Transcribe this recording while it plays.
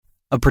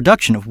a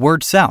production of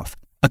Word South,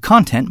 a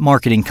content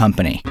marketing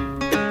company.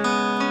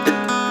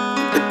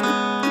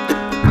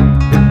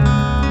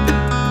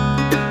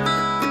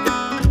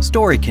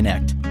 Story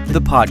Connect,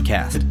 the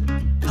podcast,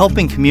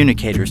 helping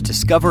communicators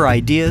discover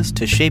ideas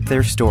to shape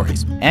their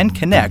stories and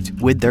connect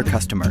with their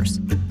customers.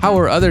 How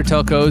are other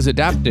telcos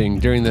adapting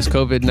during this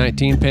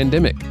COVID-19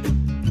 pandemic?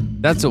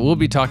 That's what we'll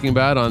be talking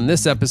about on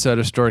this episode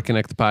of Story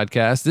Connect, the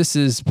podcast. This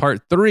is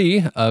part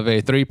 3 of a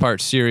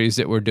 3-part series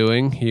that we're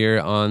doing here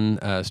on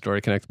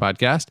Story Connect, the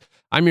podcast.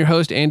 I'm your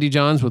host, Andy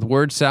Johns with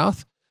Word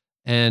South,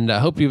 and I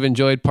hope you've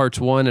enjoyed parts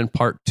 1 and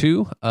part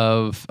 2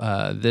 of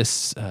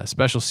this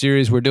special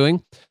series we're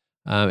doing.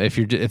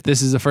 If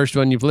this is the first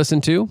one you've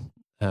listened to,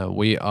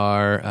 we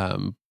are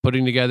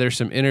putting together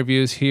some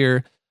interviews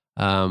here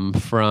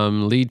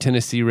from Lead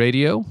Tennessee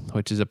Radio,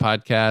 which is a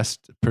podcast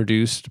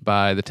produced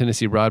by the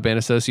Tennessee Broadband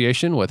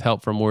Association with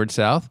help from Word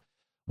South.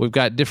 We've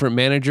got different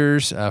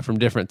managers from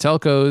different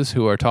telcos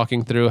who are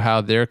talking through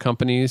how their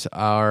companies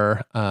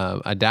are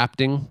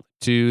adapting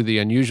to the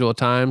unusual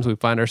times we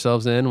find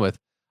ourselves in with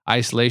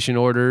isolation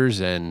orders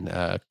and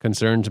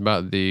concerns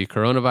about the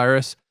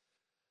coronavirus.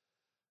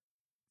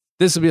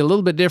 This will be a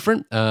little bit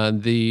different.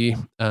 The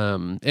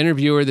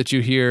interviewer that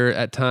you hear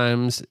at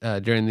times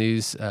during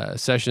these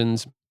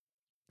sessions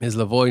is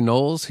Lavoy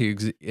Knowles. He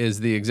is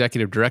the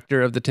executive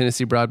director of the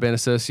Tennessee Broadband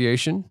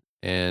Association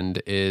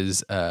and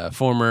is a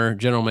former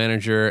general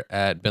manager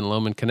at Ben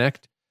Lomond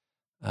Connect.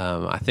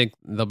 I think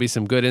there'll be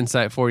some good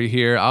insight for you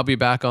here. I'll be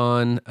back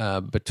on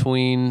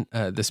between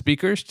the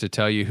speakers to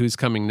tell you who's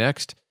coming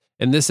next.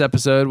 In this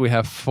episode, we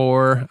have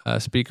 4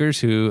 speakers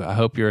who I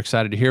hope you're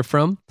excited to hear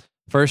from.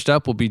 First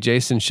up will be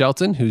Jason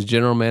Shelton, who's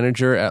general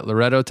manager at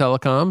Loretto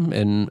Telecom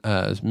in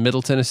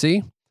Middle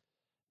Tennessee.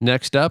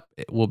 Next up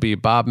will be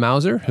Bob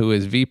Mauser, who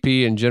is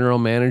VP and General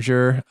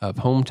Manager of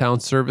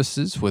Hometown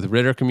Services with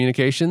Ritter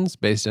Communications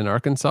based in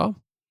Arkansas.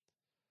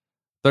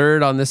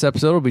 Third on this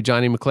episode will be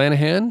Johnny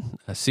McClanahan,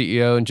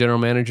 CEO and General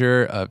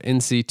Manager of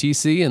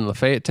NCTC in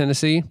Lafayette,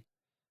 Tennessee.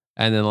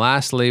 And then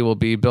lastly will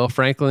be Bill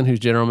Franklin, who's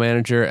General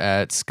Manager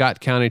at Scott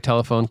County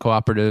Telephone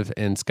Cooperative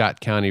in Scott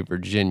County,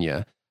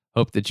 Virginia.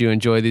 Hope that you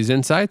enjoy these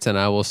insights, and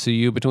I will see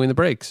you between the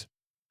breaks.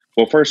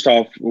 Well, first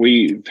off,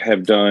 we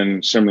have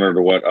done similar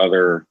to what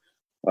other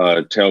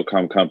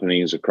telecom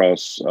companies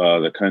across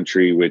the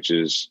country, which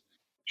is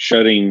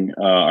shutting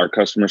our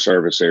customer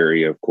service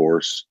area, of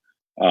course.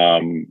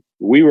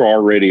 We were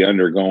already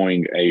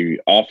undergoing a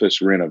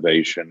office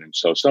renovation, and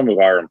so some of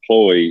our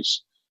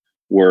employees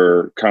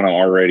were kind of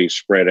already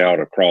spread out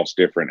across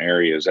different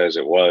areas as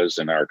it was,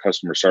 and our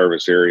customer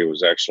service area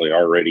was actually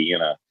already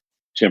in a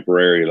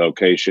temporary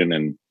location.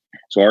 And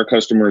so our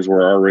customers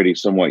were already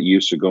somewhat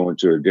used to going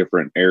to a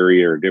different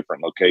area or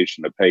different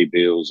location to pay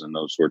bills and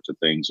those sorts of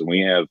things. And we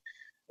have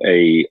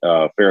a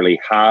fairly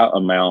high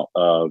amount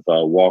of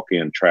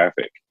walk-in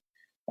traffic.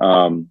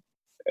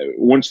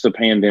 Once the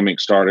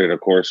pandemic started, of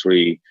course,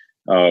 we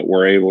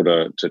were able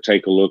to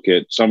take a look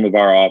at some of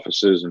our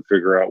offices and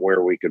figure out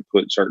where we could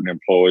put certain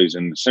employees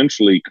and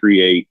essentially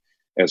create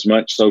as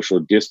much social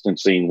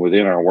distancing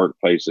within our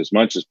workplace as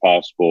much as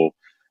possible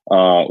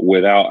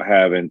without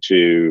having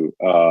to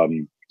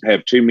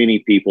have too many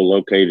people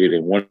located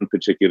in one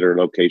particular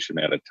location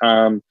at a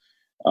time.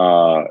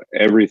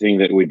 Everything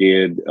that we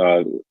did,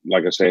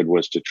 like I said,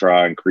 was to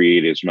try and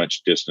create as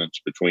much distance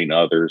between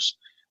others.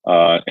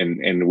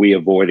 And we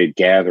avoided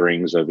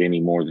gatherings of any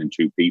more than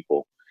 2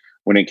 people.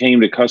 When it came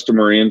to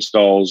customer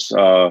installs,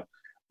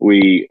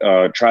 we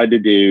tried to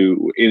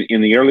do,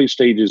 in the early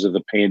stages of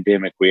the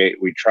pandemic,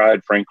 we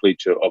tried, frankly,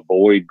 to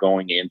avoid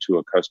going into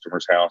a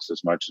customer's house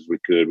as much as we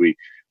could. We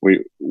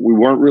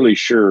weren't really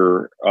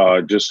sure,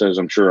 just as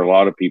I'm sure a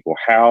lot of people,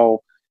 how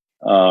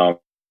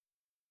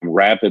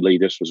rapidly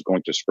this was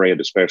going to spread,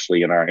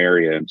 especially in our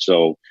area. And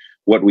so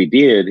what we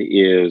did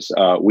is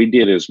we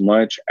did as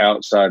much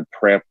outside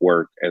prep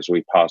work as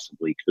we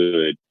possibly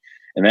could.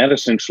 And that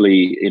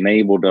essentially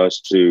enabled us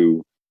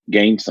to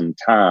gain some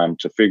time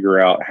to figure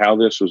out how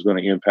this was going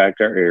to impact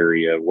our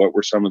area, what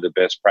were some of the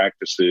best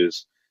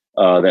practices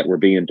that were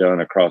being done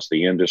across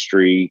the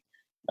industry.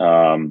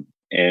 And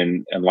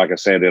like I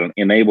said, it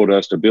enabled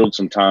us to build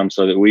some time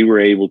so that we were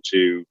able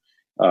to,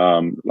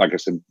 like I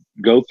said,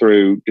 go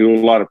through, do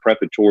a lot of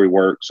preparatory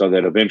work so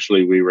that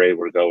eventually we were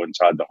able to go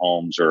inside the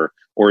homes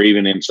or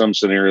even in some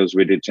scenarios,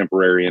 we did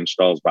temporary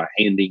installs by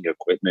handing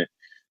equipment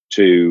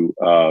to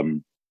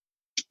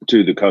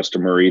the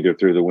customer, either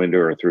through the window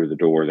or through the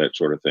door, that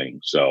sort of thing.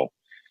 So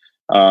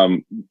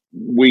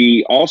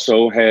we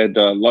also had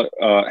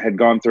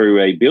gone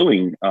through a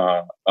billing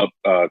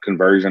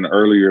conversion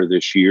earlier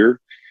this year,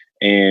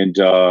 and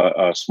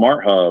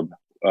Smart Hub,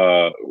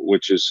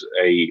 which is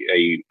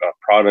a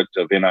product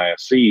of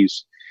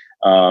NISC's,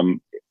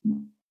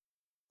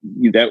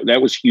 that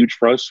was huge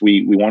for us.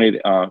 We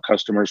wanted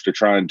customers to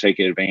try and take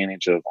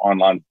advantage of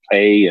online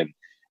pay and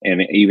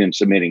even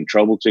submitting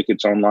trouble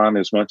tickets online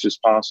as much as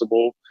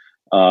possible.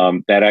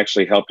 That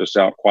actually helped us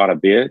out quite a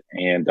bit,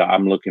 and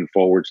I'm looking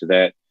forward to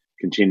that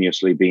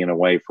continuously being a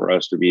way for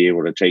us to be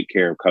able to take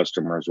care of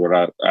customers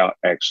without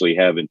actually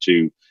having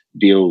to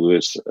deal with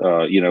this,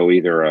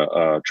 either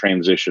a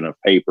transition of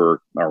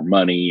paper or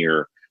money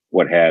or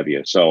what have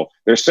you. So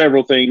there's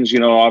several things,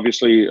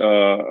 obviously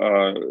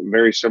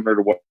very similar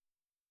to what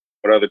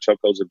other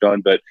telcos have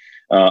done. But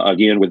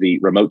again, with the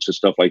remotes and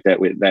stuff like that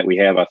we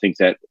have, I think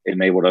that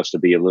enabled us to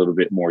be a little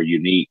bit more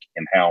unique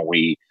in how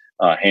we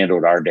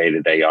handled our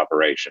day-to-day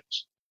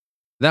operations.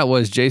 That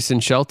was Jason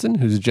Shelton,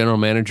 who's a general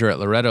manager at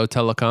Loretto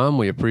Telecom.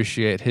 We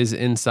appreciate his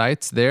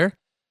insights there.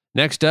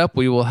 Next up,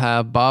 we will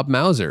have Bob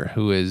Mauser,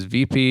 who is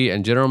VP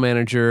and general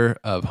manager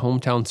of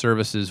Hometown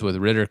Services with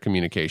Ritter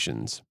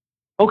Communications.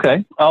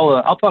 Okay,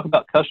 I'll talk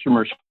about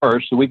customers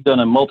first. So we've done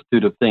a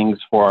multitude of things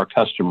for our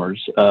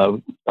customers.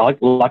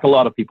 Like a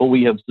lot of people,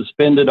 we have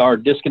suspended our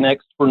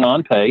disconnects for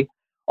non-pay.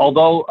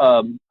 Although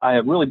I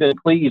have really been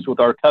pleased with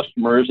our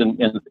customers, and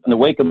in the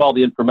wake of all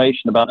the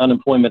information about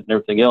unemployment and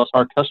everything else,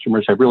 our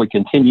customers have really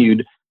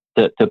continued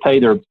to pay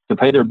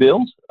their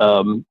bills,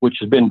 which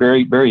has been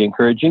very, very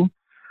encouraging.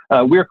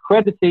 We're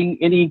crediting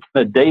any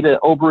kind of data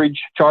overage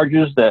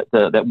charges that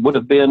would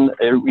have been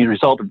a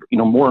result of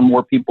more and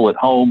more people at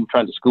home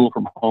trying to school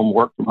from home,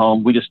 work from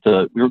home.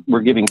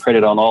 We're giving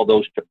credit on all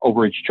those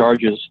overage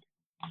charges.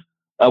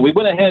 We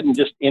went ahead and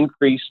just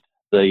increased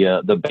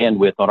the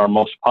bandwidth on our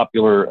most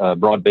popular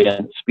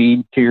broadband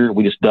speed tier.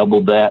 We just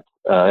doubled that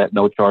at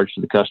no charge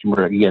to the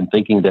customer. Again,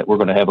 thinking that we're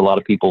going to have a lot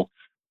of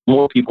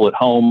more people at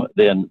home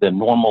than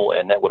normal,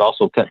 and that would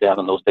also cut down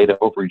on those data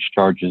overage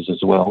charges as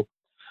well.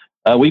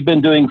 We've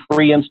been doing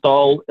free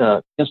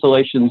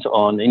installations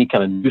on any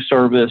kind of new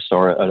service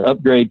or an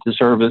upgrade to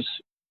service.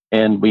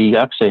 And we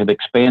actually have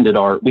expanded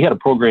we had a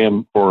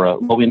program for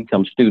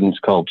low-income students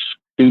called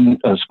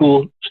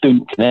School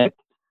Student Connect.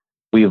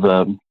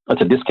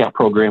 That's a discount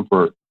program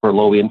for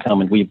low income,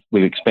 and we've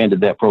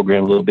expanded that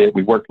program a little bit.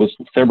 We worked with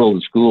several of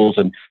the schools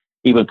and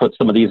even put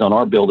some of these on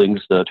our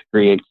buildings to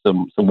create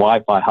some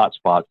Wi-Fi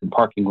hotspots and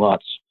parking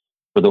lots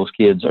for those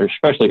kids, or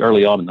especially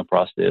early on in the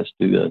process,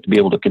 to be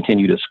able to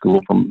continue to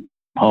school from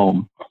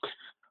home.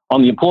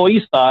 On the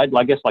employee side,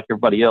 I guess like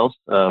everybody else,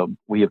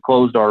 we have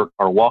closed our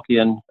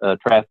walk-in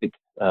traffic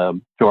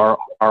to our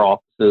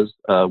offices.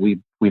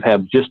 We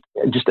have just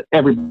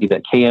everybody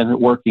that can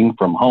working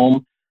from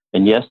home.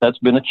 And yes, that's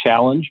been a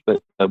challenge,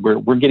 but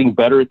we're getting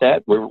better at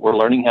that. We're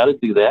learning how to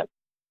do that.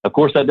 Of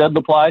course, that doesn't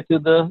apply to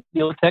the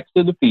techs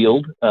in the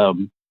field.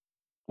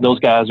 Those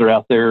guys are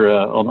out there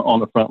on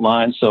the front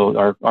line.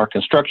 So our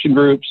construction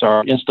groups,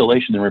 our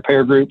installation and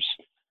repair groups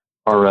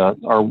are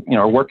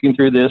working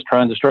through this,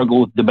 trying to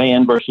struggle with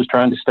demand versus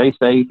trying to stay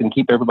safe and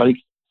keep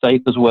everybody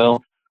safe as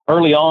well.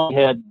 Early on,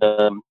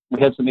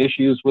 we had some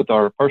issues with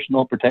our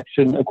personal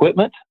protection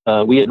equipment.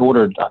 We had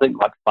ordered, I think,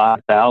 like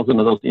 5,000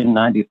 of those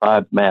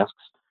N95 masks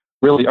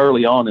really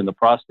early on in the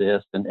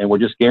process, and we're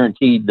just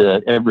guaranteed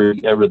that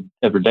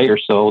every day or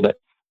so that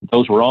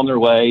those were on their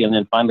way, and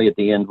then finally at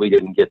the end we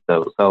didn't get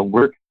those. So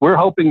we're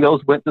hoping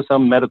those went to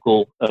some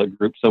medical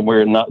group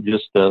somewhere, and not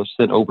just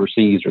sent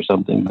overseas or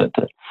something. But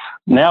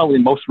now,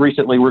 most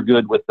recently, we're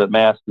good with the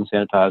masks and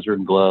sanitizer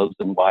and gloves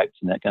and wipes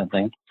and that kind of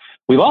thing.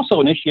 We've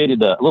also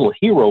initiated a little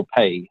hero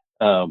pay,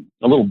 a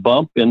little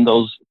bump in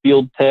those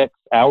field techs'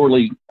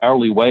 hourly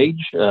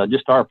wage,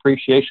 just our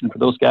appreciation for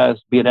those guys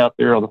being out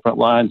there on the front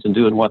lines and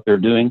doing what they're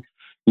doing.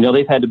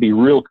 They've had to be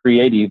real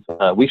creative.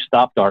 We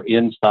stopped our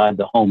inside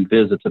the home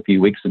visits a few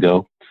weeks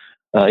ago,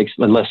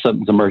 unless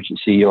something's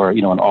emergency or,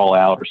 an all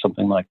out or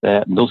something like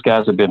that. And those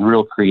guys have been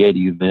real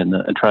creative in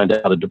trying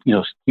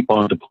to, keep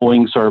on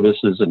deploying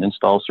services and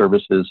install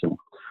services and,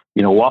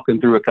 walking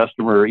through a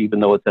customer, even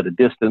though it's at a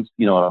distance,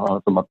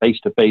 from a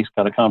face-to-face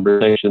kind of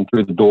conversation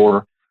through the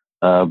door,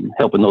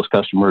 helping those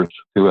customers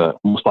through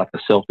almost like a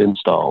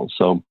self-install.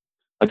 So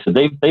like I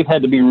said, they've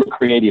had to be real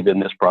creative in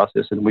this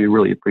process, and we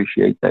really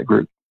appreciate that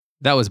group.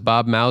 That was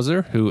Bob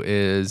Mauser, who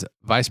is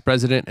Vice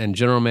President and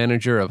General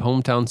Manager of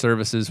Hometown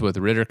Services with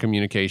Ritter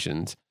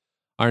Communications.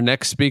 Our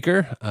next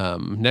speaker,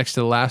 next to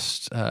the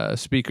last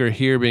speaker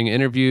here being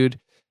interviewed,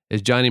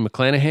 is Johnny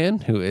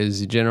McClanahan, who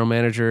is General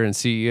Manager and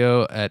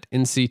CEO at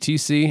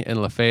NCTC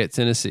in Lafayette,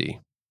 Tennessee.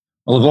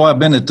 Although I've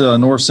been at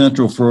North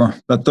Central for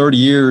about 30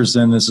 years,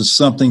 and this is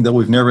something that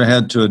we've never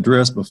had to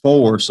address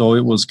before, so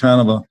it was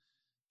kind of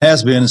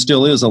has been and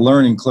still is a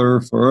learning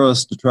curve for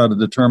us to try to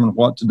determine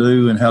what to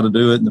do and how to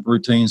do it and the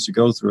routines to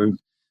go through.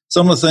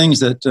 Some of the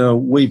things that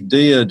we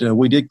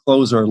did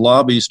close our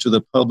lobbies to the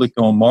public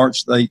on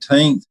March the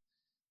 18th,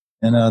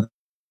 and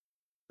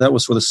that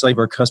was for the sake of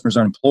our customers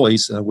and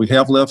employees. We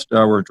have left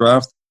our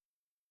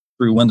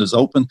drive-through windows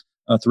open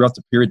throughout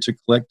the period to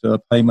collect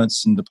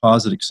payments and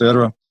deposit, et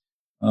cetera.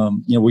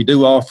 We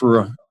do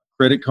offer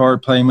credit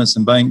card payments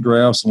and bank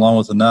drafts along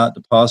with a night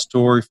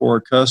depository for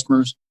our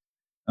customers.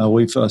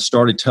 We've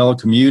started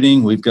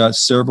telecommuting. We've got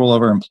several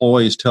of our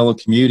employees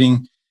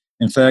telecommuting.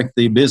 In fact,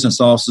 the business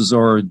offices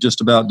are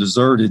just about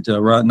deserted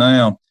right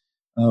now.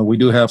 We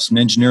do have some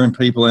engineering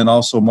people and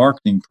also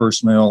marketing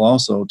personnel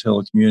also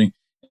telecommuting.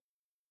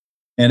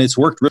 And it's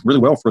worked really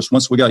well for us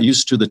once we got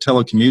used to the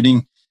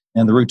telecommuting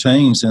and the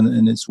routines,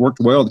 and it's worked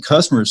well. The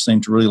customers seem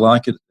to really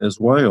like it as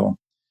well.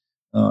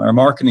 Our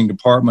marketing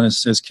department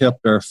has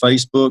kept our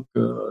Facebook,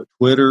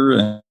 Twitter,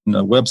 and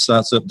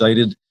websites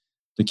updated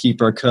to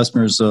keep our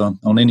customers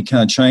on any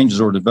kind of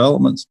changes or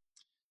developments.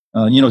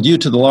 Due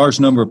to the large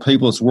number of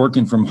people that's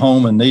working from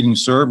home and needing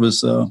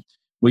service,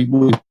 we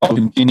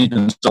continue to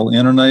install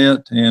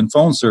internet and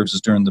phone services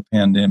during the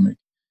pandemic.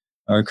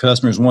 Our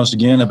customers once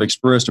again have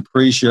expressed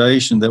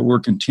appreciation that we're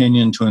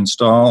continuing to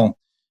install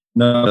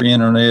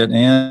internet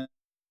and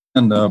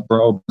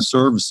broadband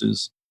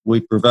services. We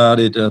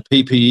provided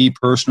PPE,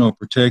 personal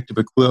protective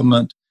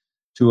equipment,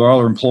 to all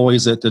our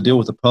employees that deal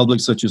with the public,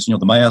 such as the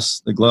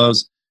masks, the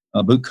gloves,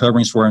 boot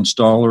coverings for our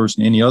installers,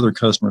 and any other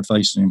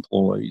customer-facing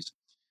employees.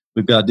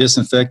 We've got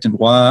disinfectant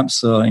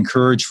wipes,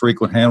 encourage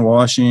frequent hand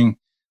washing,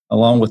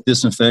 along with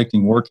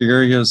disinfecting work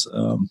areas.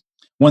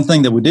 One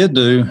thing that we did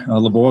do,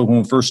 Lavoy,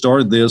 when we first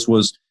started this,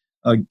 was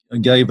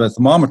gave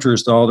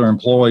thermometers to all their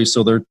employees,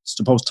 so they're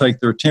supposed to take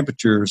their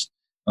temperatures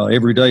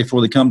every day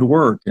before they come to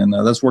work, and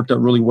that's worked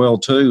out really well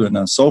too.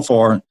 And so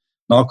far,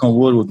 knock on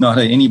wood, we've not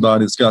had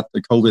anybody that's got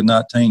the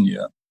COVID-19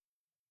 yet.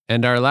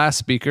 And our last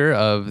speaker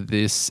of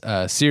this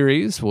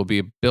series will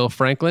be Bill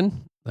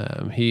Franklin.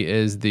 He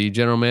is the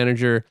general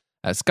manager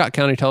at Scott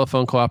County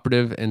Telephone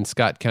Cooperative in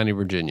Scott County,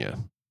 Virginia.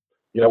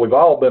 We've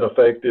all been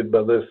affected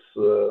by this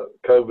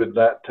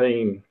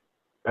COVID-19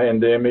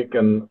 pandemic,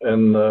 and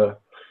the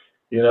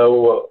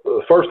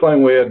first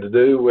thing we had to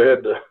do, we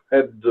had to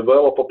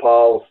develop a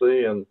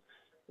policy. And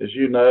as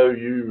you know,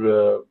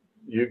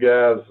 you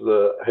guys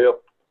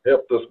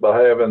helped us by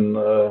having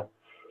a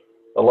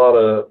lot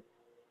of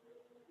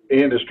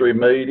industry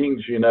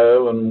meetings,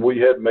 and we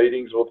had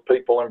meetings with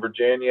people in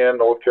Virginia and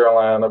North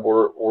Carolina.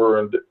 We're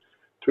in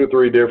 2 or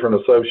 3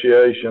 different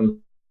associations,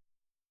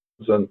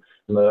 and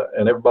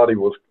everybody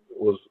was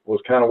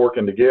kind of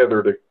working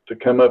together to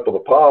come up with a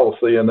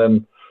policy. And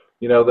then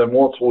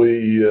once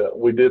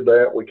we did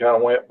that, we kind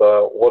of went by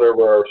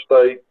whatever our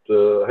state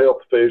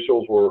health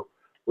officials were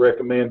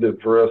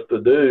recommended for us to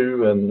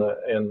do,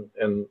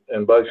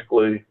 and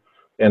basically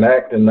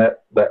enacting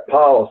that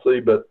policy.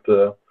 But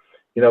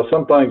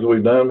some things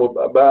we've done,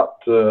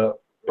 about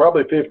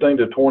probably 15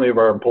 to 20 of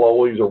our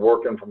employees are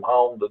working from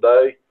home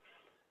today,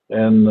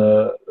 and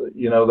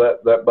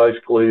that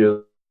basically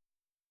is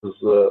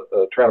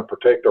trying to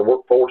protect our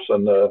workforce,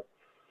 and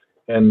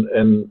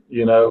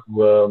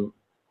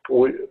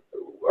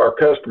our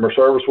customer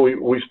service,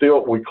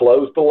 we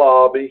closed the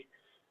lobby.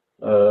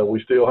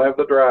 We still have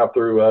the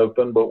drive-through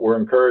open, but we're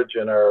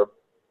encouraging our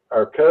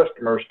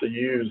customers to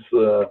use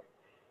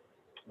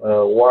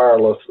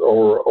wireless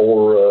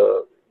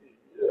or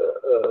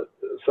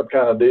some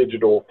kind of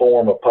digital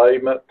form of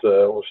payment.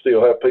 We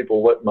still have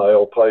people that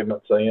mail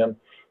payments in,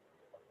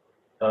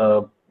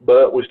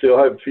 but we still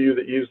have a few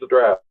that use the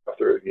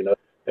drive-through.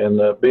 And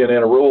being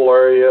in a rural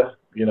area,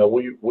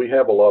 we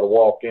have a lot of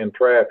walk-in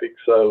traffic,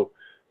 so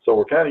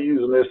we're kind of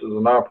using this as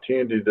an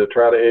opportunity to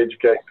try to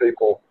educate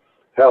people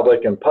how they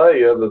can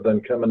pay other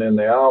than coming in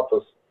the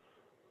office.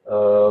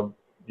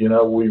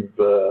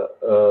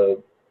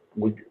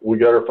 We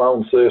got our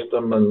phone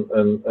system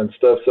and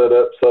stuff set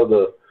up so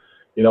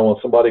when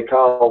somebody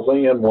calls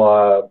in,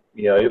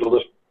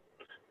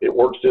 it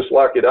works just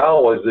like it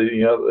always.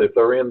 If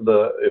they're in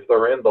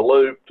the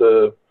loop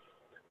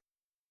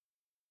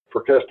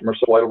for customers,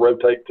 so it'll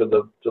rotate to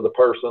the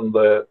person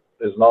that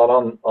is not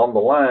on the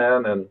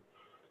line, and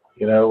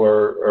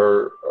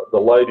or the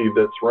lady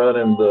that's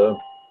running the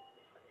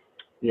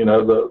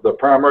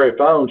primary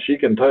phone, she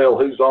can tell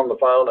who's on the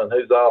phone and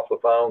who's off the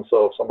phone.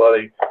 So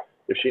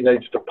if she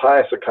needs to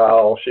pass a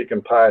call, she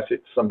can pass it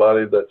to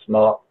somebody that's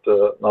not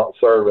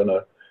serving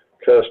a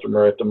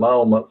customer at the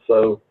moment.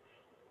 So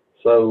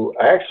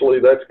actually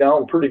that's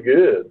gone pretty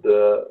good.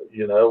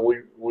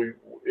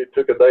 It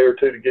took a day or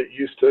two to get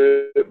used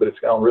to it, but it's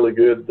gone really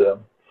good.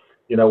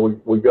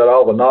 We've got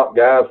all the knock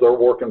guys, they're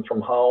working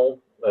from home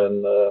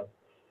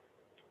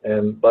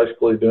and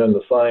basically doing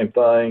the same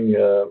thing.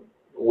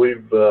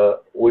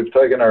 We've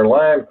taken our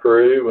line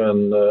crew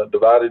and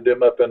divided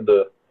them up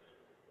into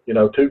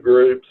 2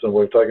 groups, and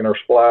we've taken our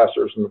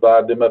splicers and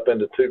divided them up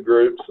into 2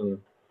 groups, and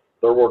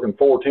they're working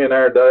 4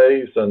 10-hour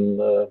days,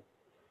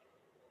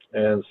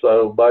 and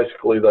so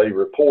basically they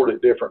report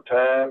at different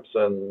times,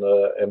 and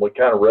we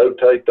kind of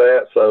rotate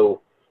that.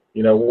 So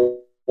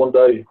one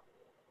day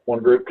one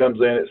group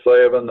comes in at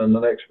 7, and the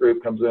next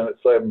group comes in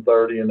at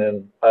 7:30, and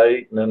then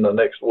 8, and then the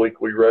next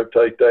week we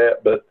rotate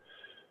that. But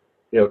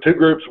 2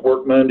 groups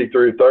work Monday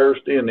through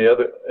Thursday, and the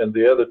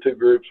other 2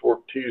 groups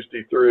work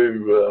Tuesday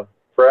through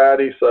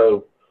Friday.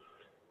 So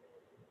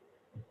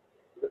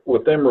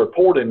with them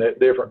reporting at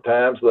different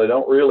times, they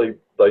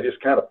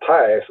just kind of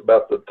pass.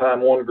 About the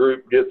time one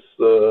group gets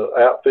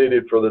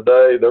outfitted for the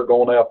day, they're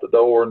going out the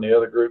door, and the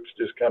other group's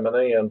just coming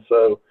in.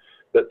 So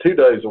that 2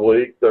 days a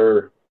week,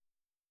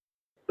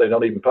 they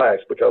don't even pass,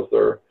 because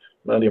they're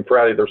Monday and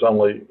Friday. There's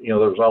only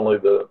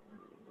the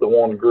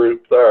one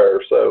group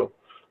there. So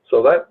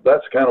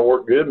that's kind of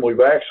worked good, and we've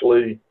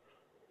actually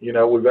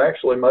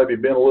maybe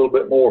been a little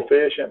bit more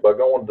efficient by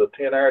going to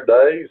 10-hour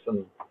days,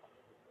 and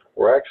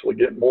we're actually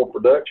getting more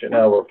production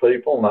out of our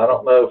people. And I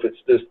don't know if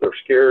it's just they're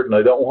scared and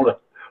they don't want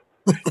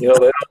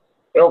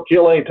They don't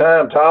kill any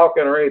time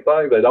talking or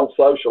anything. They don't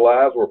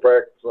socialize. We're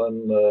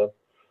practicing,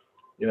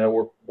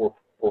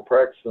 we're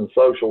practicing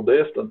social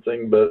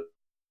distancing, but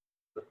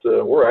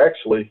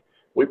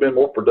we've been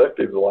more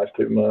productive the last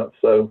 2 months.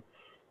 So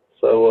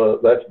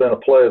that's been a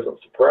pleasant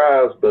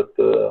surprise. But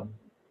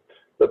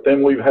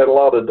then we've had a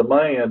lot of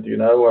demand.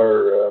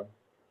 Our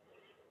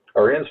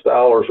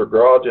installers are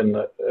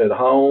garaging at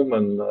home,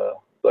 and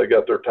they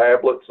got their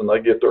tablets, and they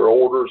get their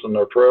orders and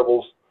their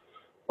troubles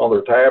on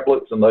their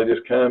tablets, and they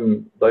just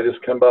come by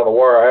the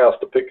warehouse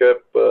to pick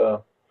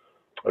up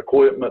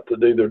equipment to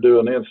either do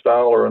an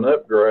install or an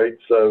upgrade.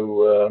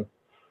 So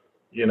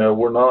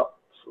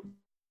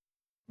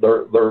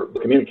they're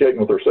communicating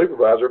with their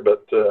supervisor,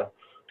 but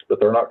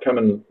they're not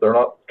coming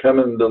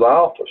to the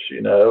office,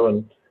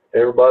 and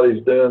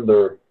everybody's doing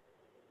their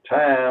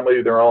time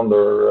either on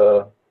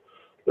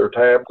their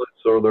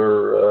tablets or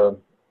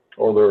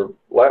their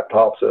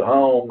laptops at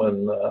home,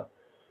 and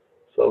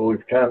so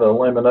we've kind of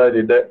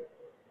eliminated that.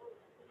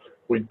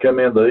 We'd come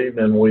in the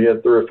evening, we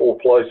had 3 or 4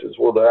 places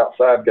where the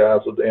outside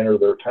guys would enter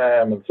their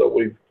time, and so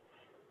we've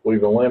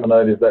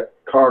eliminated that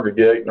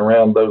congregating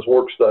around those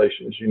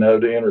workstations,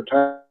 to enter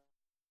time.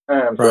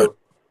 Right. So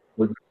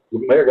we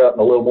may have gotten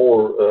a little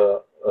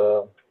more,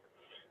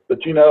 but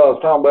I was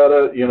talking about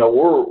it.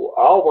 We're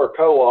all of our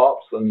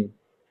co-ops, and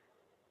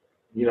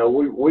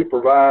we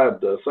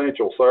provide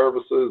essential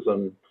services,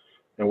 and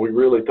we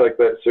really take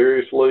that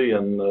seriously.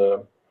 And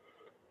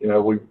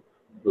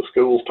the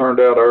schools turned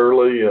out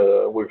early.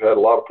 We've had a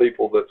lot of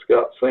people that's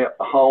got sent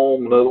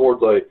home. In other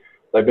words,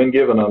 they've been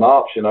given an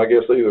option, I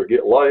guess, either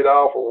get laid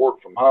off or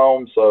work from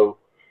home. So,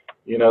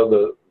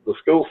 the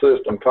school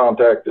system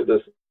contacted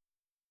us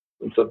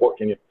and said, what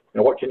can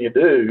you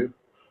do?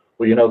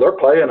 Well, they're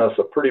paying us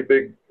a pretty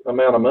big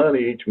amount of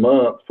money each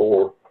month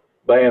for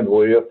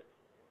bandwidth,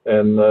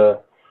 and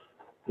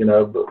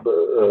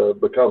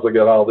because they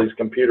got all these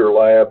computer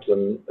labs,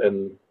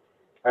 and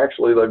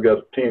actually they've got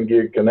a 10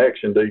 gig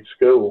connection to each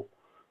school.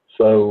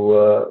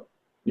 So,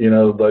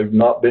 they've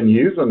not been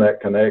using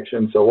that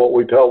connection. So what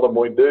we tell them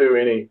we do,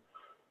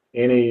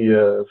 any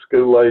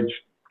school-age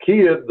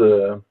kid,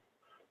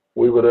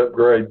 we would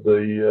upgrade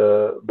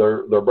their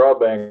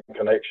broadband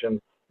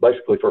connection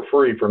basically for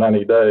free for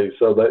 90 days.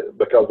 So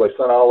because they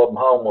sent all of them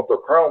home with their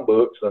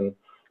Chromebooks, and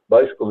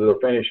basically they're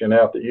finishing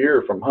out the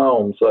year from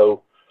home.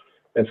 So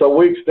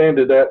we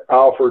extended that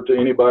offer to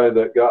anybody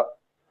that got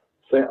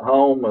sent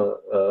home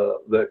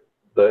that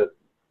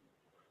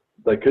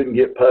they couldn't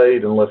get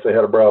paid unless they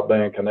had a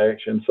broadband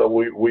connection. So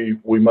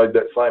we made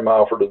that same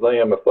offer to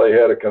them if they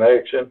had a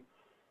connection,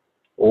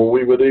 or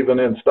we would even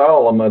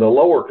install them at a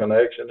lower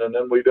connection, and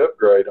then we'd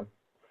upgrade them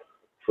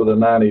for the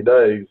 90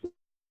 days.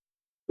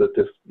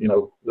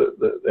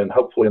 And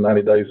hopefully in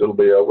 90 days it'll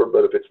be over.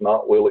 But if it's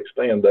not, we'll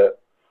extend that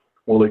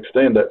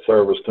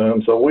service to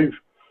them. So we've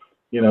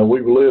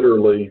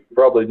literally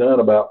probably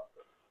done about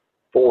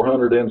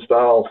 400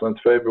 installs since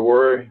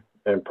February,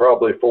 and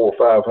probably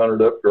 400 or 500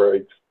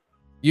 upgrades.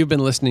 You've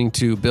been listening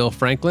to Bill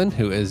Franklin,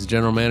 who is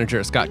General Manager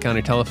at Scott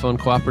County Telephone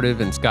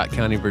Cooperative in Scott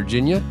County,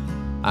 Virginia.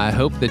 I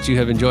hope that you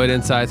have enjoyed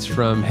insights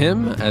from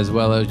him, as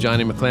well as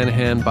Johnny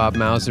McClanahan, Bob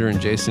Mauser,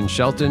 and Jason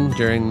Shelton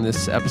during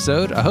this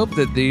episode. I hope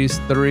that this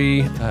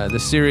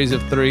series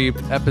of 3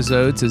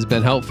 episodes has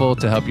been helpful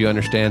to help you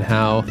understand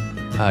how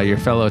your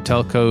fellow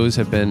telcos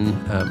have been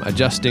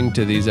adjusting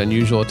to these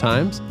unusual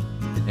times.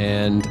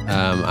 And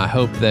I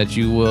hope that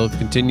you will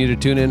continue to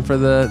tune in for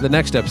the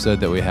next episode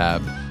that we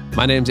have.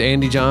 My name's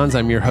Andy Johns.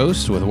 I'm your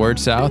host with Word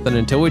South. And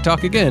until we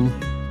talk again,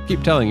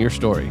 keep telling your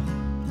story.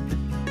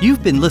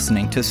 You've been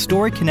listening to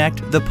Story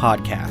Connect, the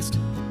podcast,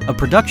 a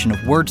production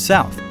of Word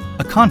South,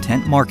 a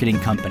content marketing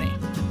company.